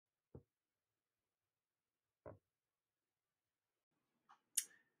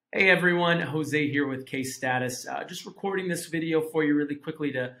Hey everyone, Jose here with Case Status. Just recording this video for you really quickly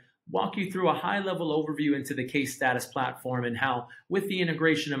to walk you through a high-level overview into the Case Status platform and how, with the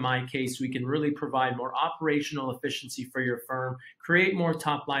integration of MyCase, we can really provide more operational efficiency for your firm, create more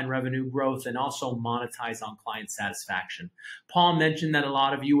top-line revenue growth, and also monetize on client satisfaction. Paul mentioned that a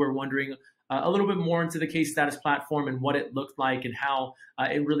lot of you were wondering a little bit more into the Case Status platform and what it looked like and how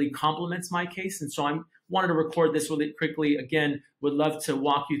it really complements MyCase. And so I wanted to record this really quickly. Again, would love to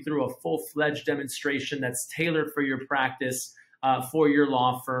walk you through a full-fledged demonstration that's tailored for your practice, for your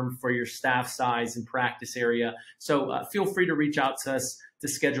law firm, for your staff size and practice area. So feel free to reach out to us to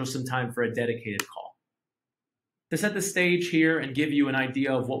schedule some time for a dedicated call. To set the stage here and give you an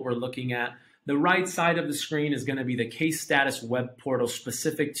idea of what we're looking at, the right side of the screen is going to be the Case Status web portal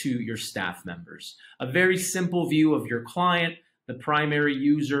specific to your staff members. A very simple view of your client, the primary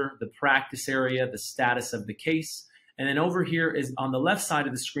user, the practice area, the status of the case. And then over here is on the left side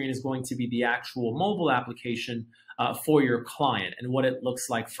of the screen is going to be the actual mobile application for your client and what it looks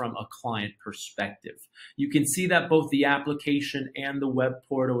like from a client perspective. You can see that both the application and the web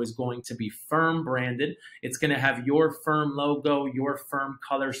portal is going to be firm branded. It's going to have your firm logo, your firm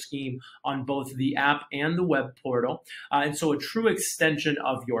color scheme on both the app and the web portal. And so a true extension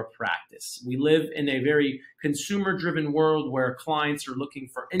of your practice. We live in a very consumer-driven world where clients are looking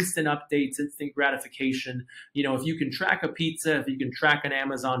for instant updates, instant gratification. You know, if you can track a pizza, if you can track an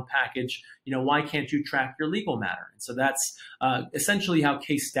Amazon package, you know, why can't you track your legal matter? And so that's essentially how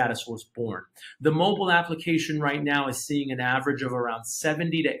Case Status was born. The mobile application right now is seeing an average of around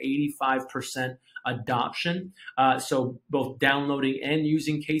 70 to 85% adoption. So both downloading and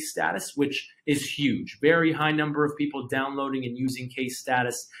using Case Status, which is huge. Very high number of people downloading and using Case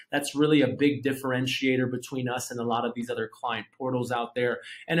Status. That's really a big differentiator between us and a lot of these other client portals out there.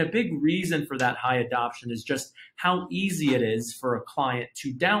 And a big reason for that high adoption is just how easy it is for a client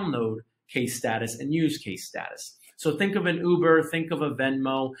to download Case Status and use Case Status. So think of an Uber, think of a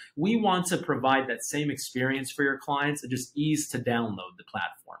Venmo. We want to provide that same experience for your clients and just ease to download the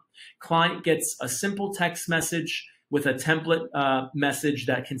platform. Client gets a simple text message with a template message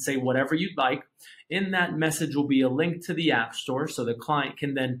that can say whatever you'd like. In that message will be a link to the App Store, so the client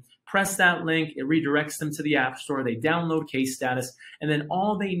can then press that link, it redirects them to the App Store, they download Case Status, and then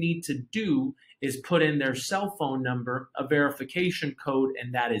all they need to do is put in their cell phone number, a verification code,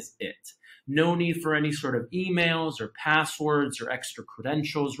 and that is it. No need for any sort of emails or passwords or extra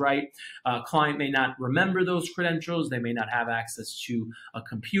credentials, right? Client may not remember those credentials. They may not have access to a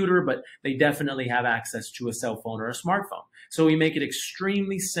computer, but they definitely have access to a cell phone or a smartphone. So we make it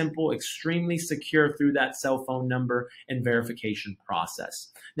extremely simple, extremely secure through that cell phone number and verification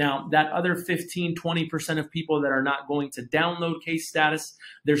process. Now, that other 15, 20% of people that are not going to download Case Status,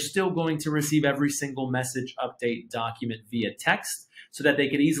 they're still going to receive every single message, update, document via text, so that they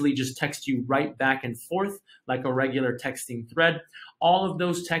could easily just text you right back and forth like a regular texting thread. All of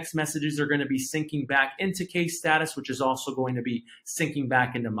those text messages are going to be syncing back into Case Status, which is also going to be syncing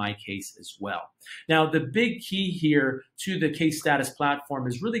back into MyCase as well. Now, the big key here to the Case Status platform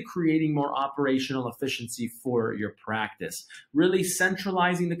is really creating more operational efficiency for your practice, really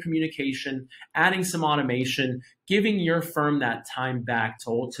centralizing the communication, adding some automation, giving your firm that time back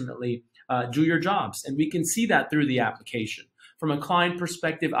to ultimately do your jobs. And we can see that through the application. From a client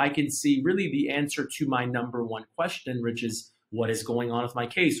perspective, I can see really the answer to my number one question, which is what is going on with my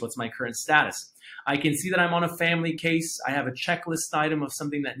case? What's my current status? I can see that I'm on a family case. I have a checklist item of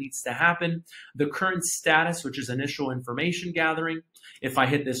something that needs to happen. The current status, which is initial information gathering. If I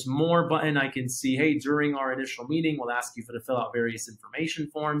hit this more button, I can see, hey, during our initial meeting, we'll ask you to fill out various information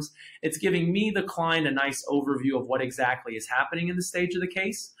forms. It's giving me, the client, a nice overview of what exactly is happening in the stage of the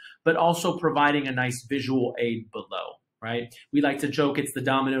case, but also providing a nice visual aid below. Right? We like to joke it's the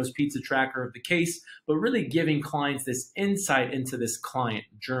Domino's pizza tracker of the case, but really giving clients this insight into this client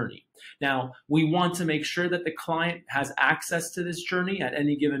journey. Now, we want to make sure that the client has access to this journey at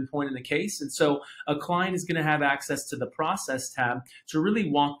any given point in the case. And so a client is going to have access to the process tab to really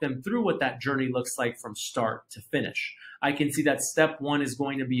walk them through what that journey looks like from start to finish. I can see that step 1 is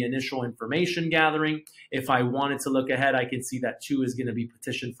going to be initial information gathering. If I wanted to look ahead, I can see that 2 is going to be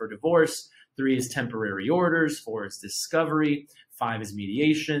petition for divorce. 3 is temporary orders, 4 is discovery, 5 is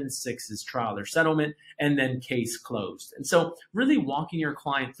mediation, 6 is trial or settlement, and then case closed. And so really walking your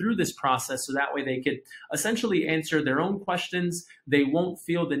client through this process so that way they could essentially answer their own questions. They won't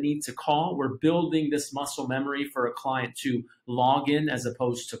feel the need to call. We're building this muscle memory for a client to log in as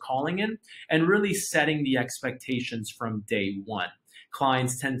opposed to calling in, and really setting the expectations from day one.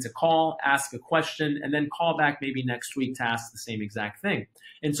 Clients tend to call, ask a question, and then call back maybe next week to ask the same exact thing.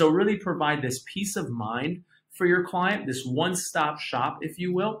 And so really provide this peace of mind for your client, this one-stop shop, if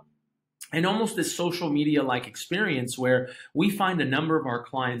you will, and almost this social media-like experience where we find a number of our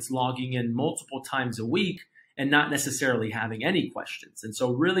clients logging in multiple times a week and not necessarily having any questions. And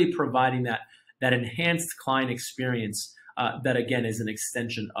so really providing that enhanced client experience that, again, is an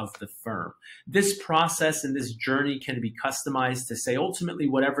extension of the firm. This process and this journey can be customized to say ultimately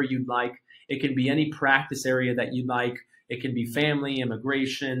whatever you'd like. It can be any practice area that you'd like. It can be family,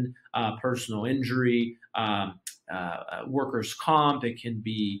 immigration, personal injury, workers' comp. It can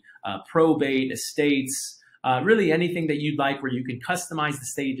be probate, estates, really anything that you'd like where you can customize the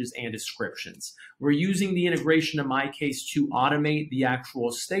stages and descriptions. We're using the integration of MyCase to automate the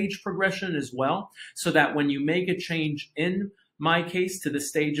actual stage progression as well, so that when you make a change in MyCase to the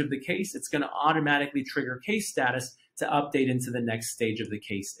stage of the case, it's going to automatically trigger case status to update into the next stage of the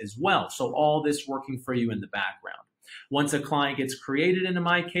case as well. So all this working for you in the background. Once a client gets created into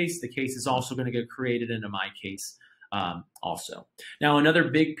MyCase, the case is also going to get created into MyCase also. Now, another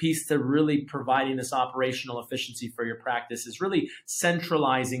big piece to really providing this operational efficiency for your practice is really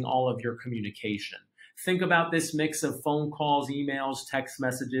centralizing all of your communication. Think about this mix of phone calls, emails, text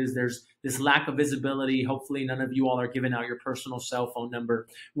messages. There's this lack of visibility. Hopefully none of you all are giving out your personal cell phone number.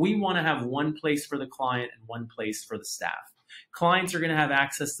 We want to have one place for the client and one place for the staff. Clients are going to have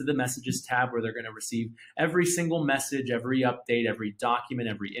access to the messages tab where they're going to receive every single message, every update, every document,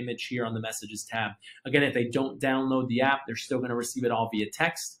 every image here on the messages tab. Again, if they don't download the app, they're still going to receive it all via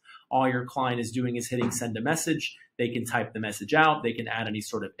text. All your client is doing is hitting send a message. They can type the message out. They can add any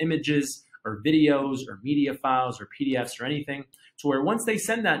sort of images or videos or media files or PDFs or anything, to where once they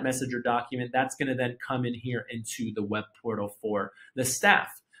send that message or document, that's going to then come in here into the web portal for the staff.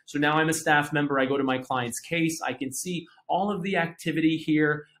 So now I'm a staff member. I go to my client's case. I can see all of the activity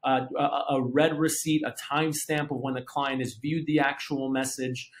here, a red receipt, a timestamp of when the client has viewed the actual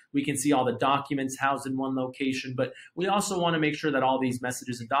message. We can see all the documents housed in one location, but we also want to make sure that all these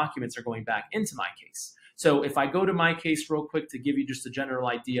messages and documents are going back into MyCase. So if I go to MyCase real quick to give you just a general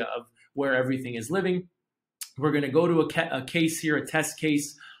idea of where everything is living, we're going to go to a case here, a test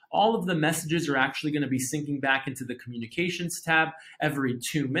case. All of the messages are actually going to be syncing back into the communications tab every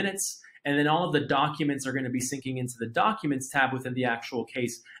 2 minutes. And then all of the documents are going to be syncing into the documents tab within the actual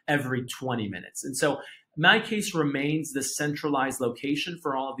case every 20 minutes. And so MyCase remains the centralized location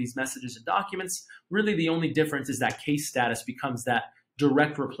for all of these messages and documents. Really, the only difference is that case status becomes that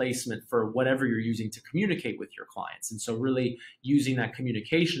direct replacement for whatever you're using to communicate with your clients. And so really using that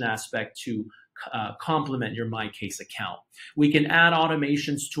communication aspect to complement your MyCase account. We can add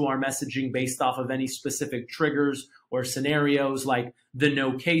automations to our messaging based off of any specific triggers or scenarios, like the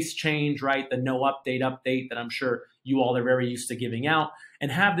no case change, right? The no update that I'm sure you all are very used to giving out,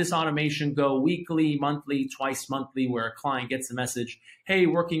 and have this automation go weekly, monthly, twice monthly, where a client gets a message, hey,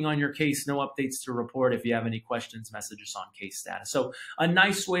 working on your case, no updates to report. If you have any questions, message us on case status. So a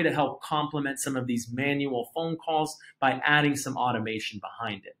nice way to help complement some of these manual phone calls by adding some automation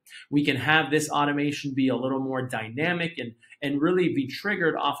behind it. We can have this automation be a little more dynamic and really be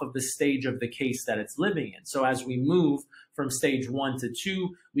triggered off of the stage of the case that it's living in. So as we move from stage 1 to 2,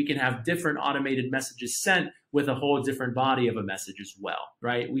 we can have different automated messages sent with a whole different body of a message as well,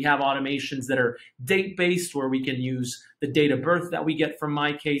 right? We have automations that are date-based, where we can use the date of birth that we get from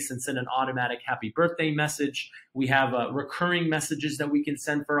MyCase and send an automatic happy birthday message. We have recurring messages that we can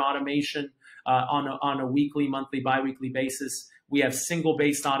send for automation on a weekly, monthly, biweekly basis. We have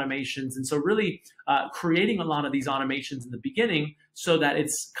single-based automations. And so really creating a lot of these automations in the beginning so that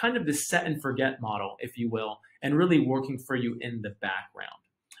it's kind of this set and forget model, if you will, and really working for you in the background.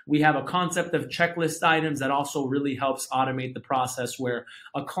 We have a concept of checklist items that also really helps automate the process, where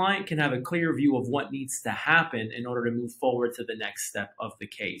a client can have a clear view of what needs to happen in order to move forward to the next step of the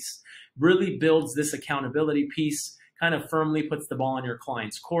case. Really builds this accountability piece, kind of firmly puts the ball in your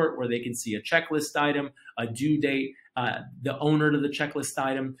client's court, where they can see a checklist item, a due date, the owner to the checklist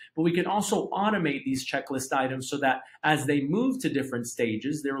item. But we can also automate these checklist items so that as they move to different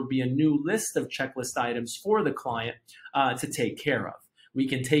stages, there will be a new list of checklist items for the client to take care of. We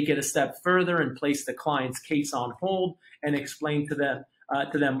can take it a step further and place the client's case on hold and explain to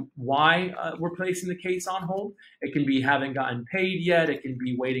them why we're placing the case on hold. It can be haven't gotten paid yet. It can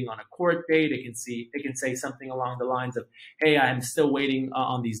be waiting on a court date. It can say something along the lines of, hey, I'm still waiting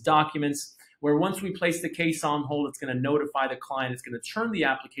on these documents. Where once we place the case on hold, it's going to notify the client. It's going to turn the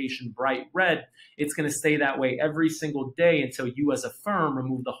application bright red. It's going to stay that way every single day until you as a firm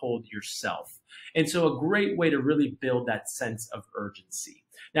remove the hold yourself. And so a great way to really build that sense of urgency.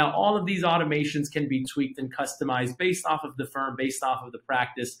 Now, all of these automations can be tweaked and customized based off of the firm, based off of the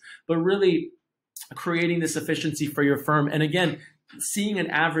practice, but really creating this efficiency for your firm. And again, seeing an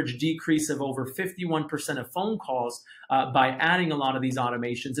average decrease of over 51% of phone calls by adding a lot of these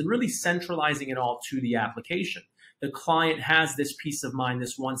automations and really centralizing it all to the application. The client has this peace of mind,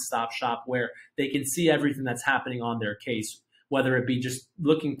 this one-stop shop where they can see everything that's happening on their case, whether it be just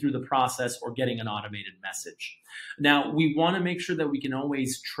looking through the process or getting an automated message. Now, we want to make sure that we can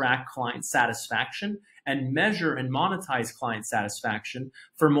always track client satisfaction and measure and monetize client satisfaction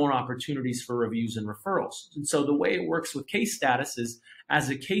for more opportunities for reviews and referrals. And so the way it works with case status is, as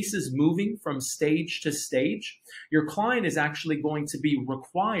a case is moving from stage to stage, your client is actually going to be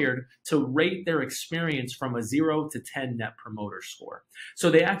required to rate their experience from a 0 to 10 net promoter score. So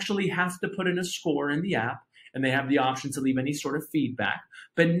they actually have to put in a score in the app, and they have the option to leave any sort of feedback.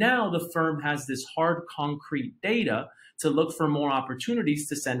 But now the firm has this hard, concrete data to look for more opportunities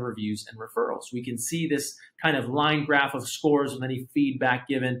to send reviews and referrals. We can see this kind of line graph of scores with any feedback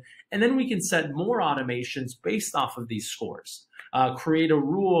given, and then we can set more automations based off of these scores. Create a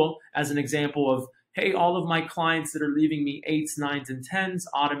rule as an example of, hey, all of my clients that are leaving me 8s, 9s, and 10s,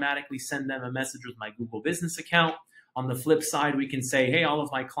 automatically send them a message with my Google Business account. On the flip side, we can say, hey, all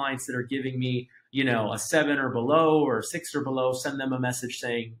of my clients that are giving me, a 7 or below or a 6 or below, send them a message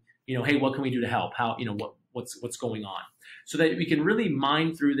saying, hey, what can we do to help? How, what's going on? So that we can really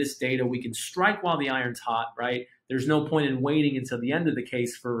mine through this data. We can strike while the iron's hot, right? There's no point in waiting until the end of the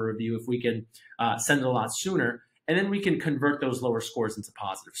case for a review if we can send it a lot sooner. And then we can convert those lower scores into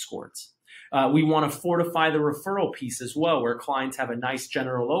positive scores. We want to fortify the referral piece as well, where clients have a nice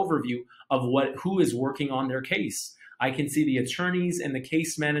general overview of who is working on their case. I can see the attorneys and the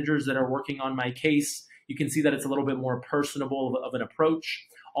case managers that are working on my case. You can see that it's a little bit more personable of an approach.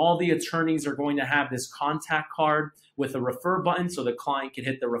 All the attorneys are going to have this contact card with a refer button, so the client can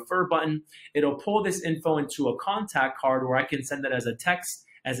hit the refer button. It'll pull this info into a contact card where I can send it as a text,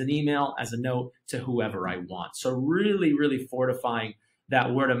 as an email, as a note to whoever I want. So really, really fortifying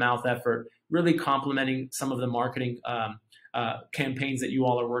that word of mouth effort, really complementing some of the marketing campaigns that you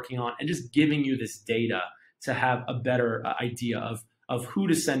all are working on, and just giving you this data to have a better idea of who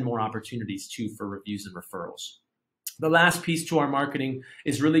to send more opportunities to for reviews and referrals. The last piece to our marketing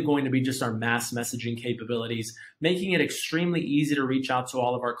is really going to be just our mass messaging capabilities, making it extremely easy to reach out to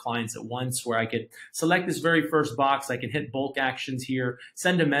all of our clients at once, where I could select this very first box. I can hit bulk actions here,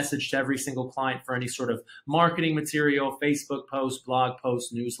 send a message to every single client for any sort of marketing material, Facebook post, blog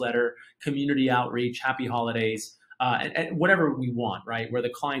post, newsletter, community outreach, happy holidays, and whatever we want, right? Where the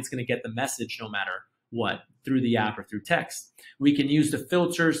client's going to get the message no matter what, through the app or through text. We can use the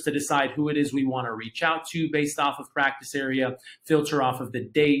filters to decide who it is we want to reach out to based off of practice area, filter off of the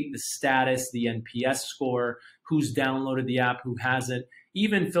date, the status, the NPS score, who's downloaded the app, who hasn't,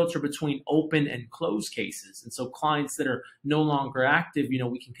 even filter between open and closed cases. And so clients that are no longer active,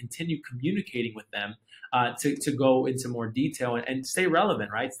 we can continue communicating with them to go into more detail and stay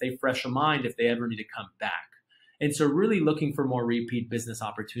relevant, right? Stay fresh of mind if they ever need to come back. And so really looking for more repeat business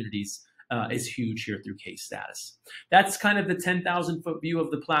opportunities is huge here through case status. That's kind of the 10,000-foot view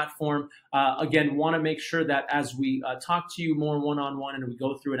of the platform. Again, want to make sure that as we talk to you more one-on-one and we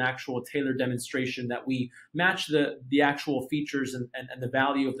go through an actual tailored demonstration, that we match the actual features and the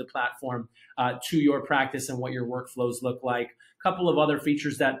value of the platform to your practice and what your workflows look like. A couple of other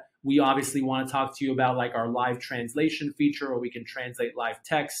features that we obviously want to talk to you about, like our live translation feature, where we can translate live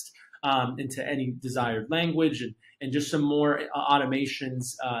text into any desired language, and just some more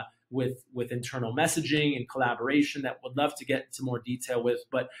automations with internal messaging and collaboration that would love to get into more detail with.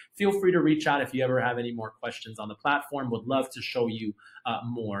 But feel free to reach out if you ever have any more questions on the platform. Would love to show you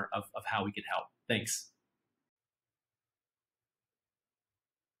more of how we could help. Thanks.